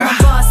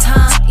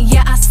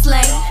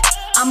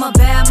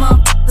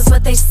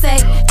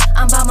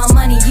about my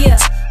money, yeah,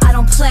 I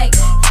don't play.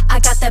 I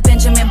got that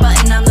Benjamin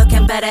Button, I'm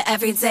looking better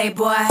every day,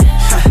 boy.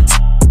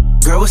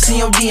 Girl, what's in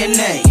your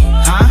DNA,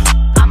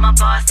 huh? I'm a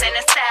boss and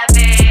a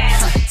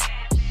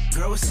savage.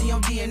 Girl, what's in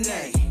your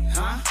DNA,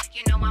 huh?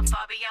 You know I'm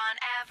far beyond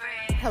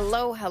average.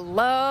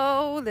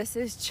 Hello, this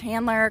is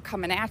Chandler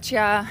coming at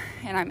ya,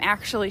 and I'm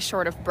actually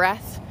short of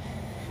breath.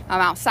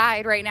 I'm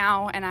outside right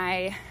now, and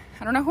I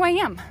don't know who I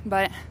am,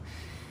 but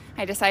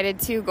I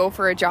decided to go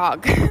for a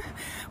jog,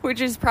 which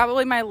is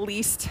probably my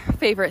least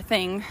favorite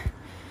thing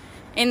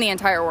in the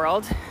entire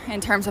world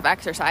in terms of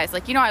exercise.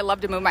 Like, I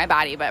love to move my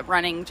body, but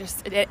running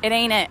just, it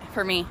ain't it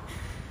for me.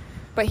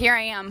 But here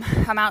I am.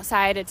 I'm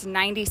outside. It's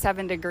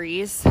 97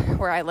 degrees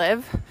where I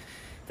live.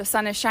 The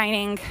sun is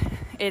shining.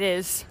 It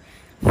is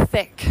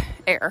thick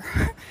air.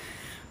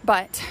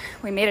 But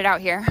we made it out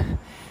here,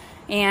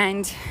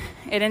 and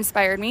it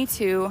inspired me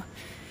to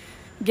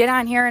get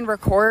on here and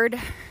record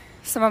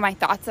some of my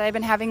thoughts that I've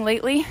been having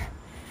lately,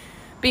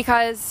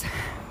 because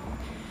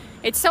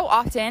it's so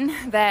often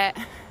that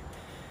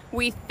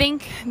we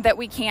think that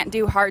we can't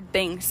do hard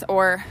things,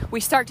 or we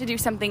start to do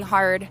something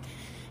hard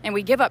and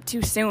we give up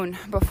too soon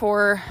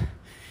before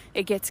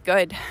it gets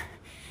good.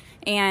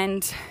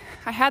 And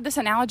I had this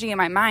analogy in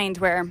my mind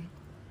where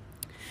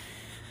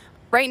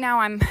right now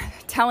I'm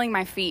telling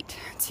my feet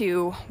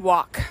to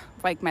walk,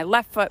 like my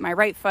left foot, my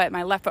right foot,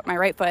 my left foot, my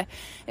right foot.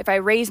 If I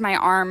raise my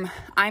arm,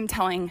 I'm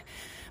telling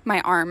my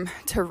arm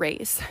to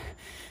raise,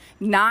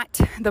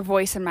 not the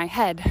voice in my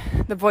head.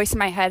 The voice in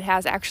my head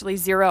has actually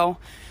zero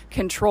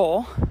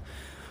control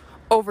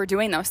over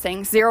doing those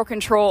things, zero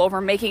control over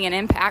making an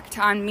impact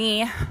on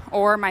me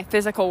or my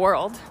physical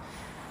world.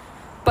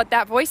 But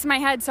that voice in my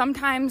head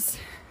sometimes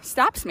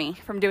stops me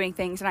from doing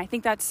things, and I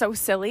think that's so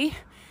silly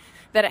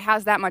that it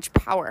has that much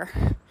power.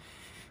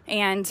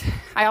 And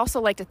I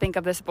also like to think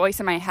of this voice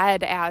in my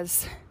head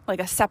as like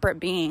a separate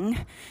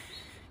being.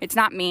 It's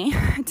not me.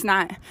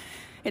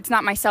 It's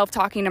not myself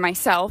talking to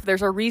myself.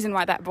 There's a reason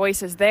why that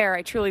voice is there.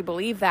 I truly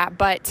believe that.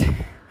 But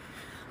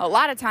a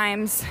lot of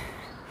times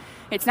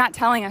it's not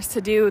telling us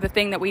to do the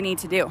thing that we need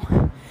to do.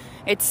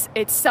 It's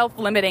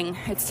self-limiting.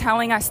 It's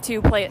telling us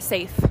to play it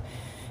safe.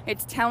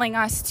 It's telling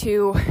us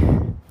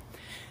to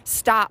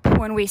stop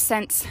when we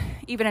sense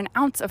even an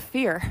ounce of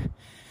fear.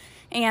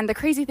 And the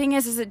crazy thing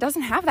is it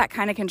doesn't have that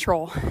kind of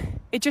control.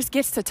 It just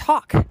gets to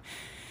talk.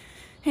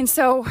 And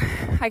so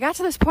I got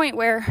to this point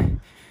where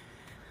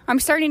I'm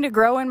starting to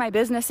grow in my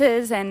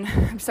businesses, and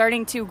I'm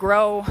starting to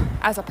grow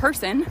as a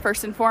person,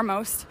 first and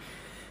foremost.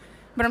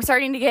 But I'm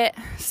starting to get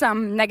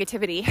some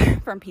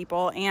negativity from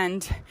people,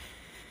 and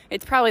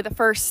it's probably the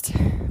first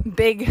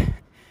big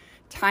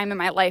time in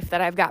my life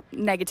that I've got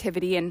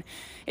negativity. And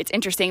it's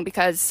interesting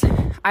because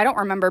I don't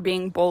remember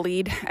being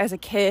bullied as a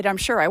kid. I'm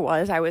sure I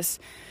was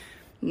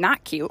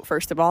not cute,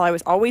 first of all. I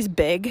was always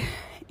big,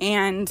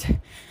 and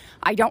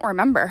I don't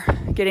remember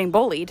getting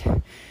bullied.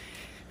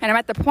 And I'm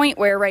at the point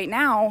where right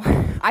now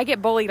I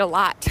get bullied a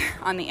lot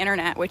on the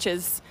internet, which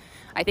is,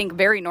 I think,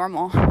 very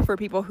normal for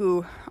people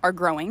who are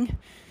growing.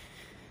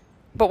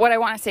 But what I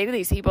want to say to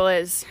these people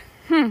is,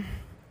 that's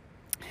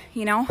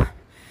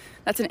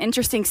an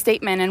interesting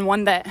statement, and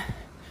one that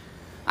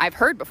I've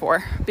heard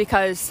before,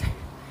 because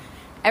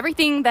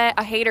everything that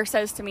a hater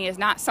says to me is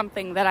not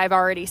something that I've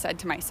already said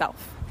to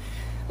myself.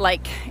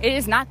 Like, it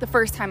is not the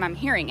first time I'm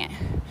hearing it.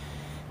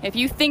 If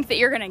you think that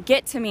you're going to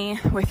get to me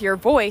with your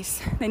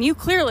voice, then you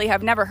clearly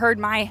have never heard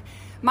my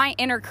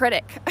inner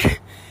critic.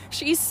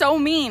 She's so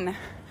mean.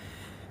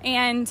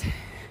 And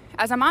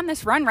as I'm on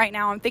this run right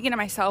now, I'm thinking to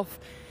myself,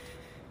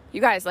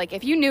 you guys, like,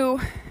 if you knew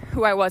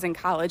who I was in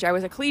college, I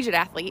was a collegiate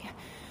athlete.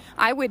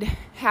 I would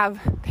have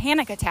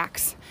panic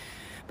attacks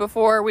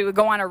before we would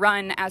go on a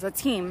run as a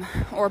team,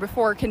 or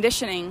before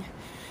conditioning.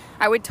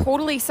 I would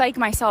totally psych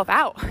myself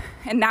out.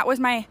 And that was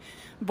my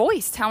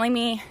voice telling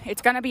me,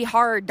 it's going to be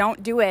hard.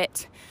 Don't do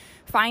it.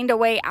 Find a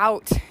way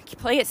out.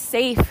 Play it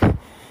safe.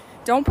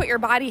 Don't put your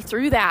body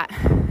through that.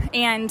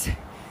 And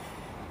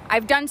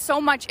I've done so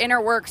much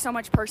inner work, so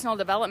much personal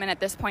development at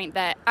this point,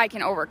 that I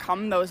can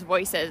overcome those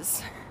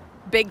voices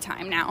big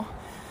time now.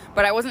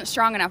 But I wasn't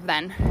strong enough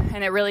then,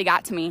 and it really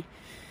got to me.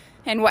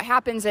 And what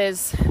happens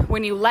is,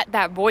 when you let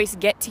that voice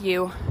get to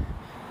you,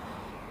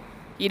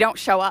 you don't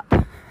show up.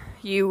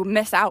 You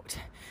miss out.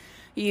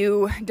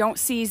 You don't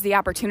seize the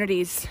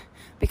opportunities,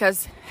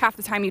 because half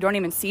the time you don't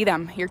even see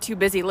them. You're too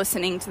busy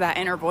listening to that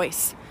inner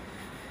voice.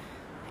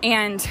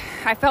 And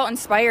I felt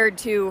inspired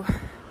to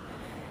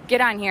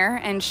get on here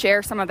and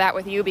share some of that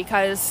with you,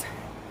 because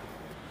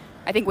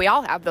I think we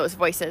all have those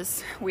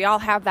voices. We all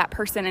have that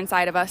person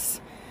inside of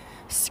us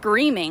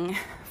screaming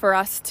for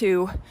us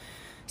to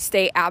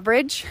stay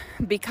average,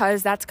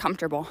 because that's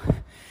comfortable.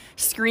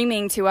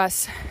 Screaming to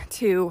us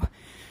to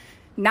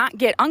not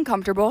get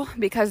uncomfortable,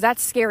 because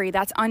that's scary,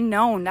 that's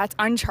unknown, that's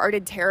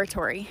uncharted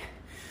territory.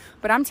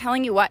 But I'm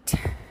telling you what,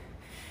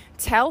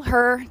 tell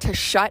her to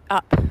shut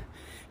up.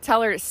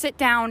 Tell her to sit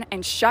down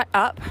and shut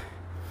up,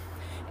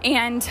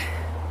 and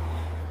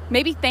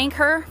maybe thank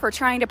her for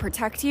trying to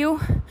protect you,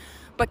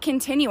 but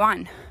continue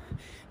on.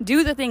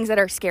 Do the things that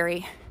are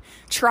scary.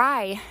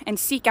 Try and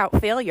seek out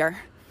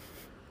failure.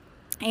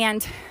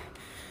 And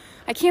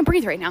I can't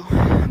breathe right now,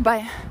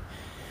 but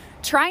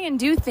try and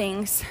do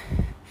things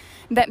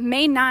that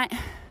may not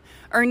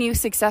earn you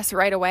success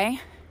right away,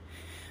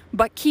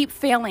 but keep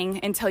failing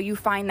until you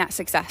find that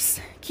success.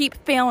 Keep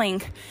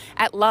failing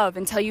at love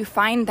until you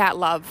find that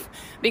love,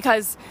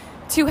 because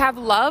to have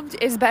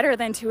loved is better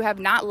than to have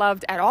not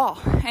loved at all.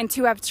 And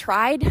to have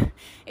tried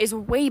is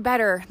way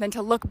better than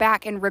to look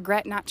back and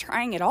regret not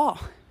trying at all.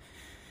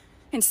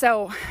 And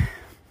so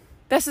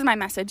this is my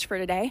message for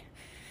today.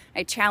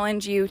 I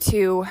challenge you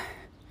to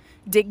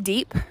dig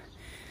deep,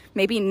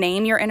 maybe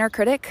name your inner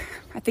critic.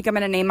 I think I'm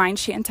going to name mine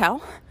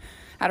Chantel.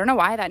 I don't know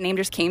why, that name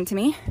just came to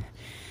me.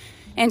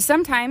 And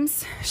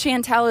sometimes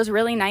Chantel is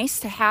really nice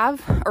to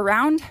have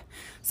around.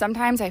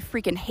 Sometimes I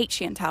freaking hate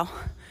Chantel.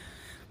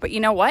 But you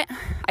know what?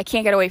 I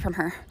can't get away from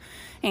her.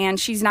 And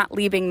she's not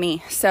leaving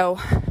me. So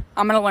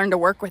I'm going to learn to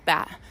work with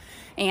that.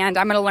 And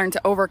I'm going to learn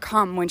to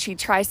overcome when she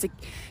tries to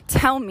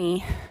tell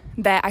me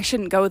that I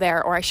shouldn't go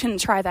there, or I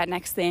shouldn't try that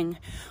next thing,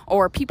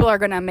 or people are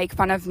going to make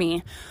fun of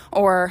me,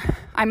 or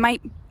I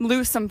might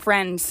lose some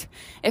friends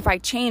if I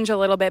change a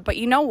little bit. But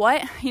you know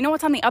what? You know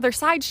what's on the other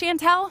side,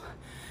 Chantel?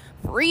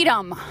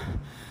 Freedom.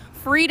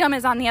 Freedom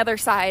is on the other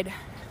side.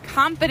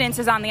 Confidence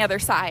is on the other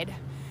side.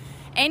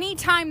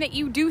 Anytime that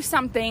you do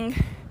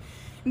something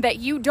that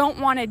you don't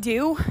want to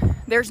do,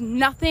 there's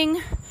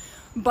nothing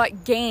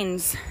but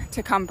gains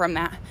to come from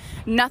that.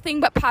 Nothing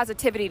but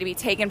positivity to be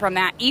taken from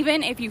that.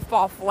 Even if you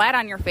fall flat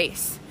on your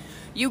face,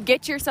 you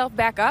get yourself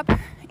back up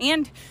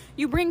and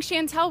you bring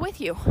Chantel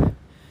with you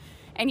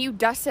and you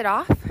dust it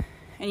off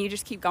and you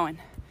just keep going.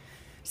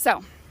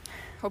 So,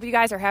 hope you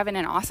guys are having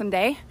an awesome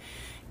day.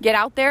 Get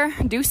out there,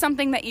 do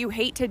something that you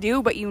hate to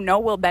do, but you know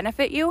will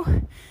benefit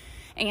you,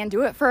 and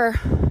do it for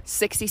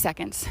 60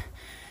 seconds.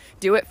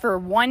 Do it for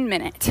 1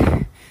 minute.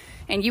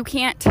 And you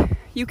can't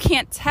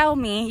tell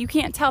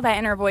that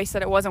inner voice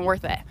that it wasn't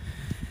worth it.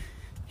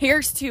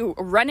 Here's to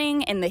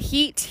running in the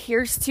heat.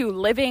 Here's to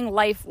living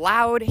life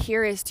loud.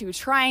 Here is to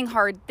trying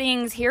hard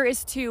things. Here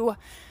is to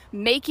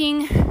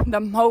making the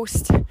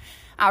most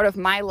out of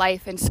my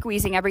life and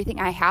squeezing everything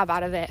I have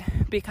out of it,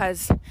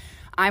 because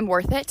I'm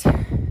worth it.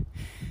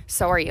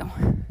 So are you.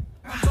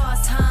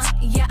 Boss, huh?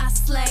 Yeah, I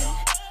slay.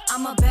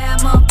 I'm a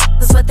bad mom,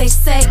 that's what they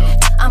say.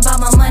 I'm about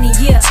my money,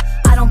 yeah,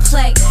 I don't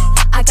play.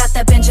 I got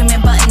that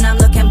Benjamin Button, I'm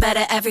looking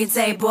better every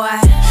day, boy.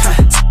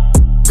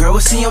 Girl,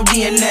 what's in your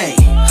DNA,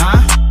 huh?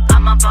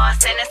 I'm a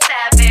boss and a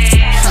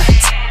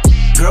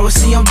savage. Girl,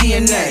 what's in your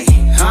DNA,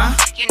 huh?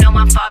 You know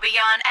I'm far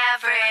beyond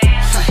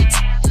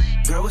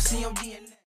average. Girl, what's in your DNA?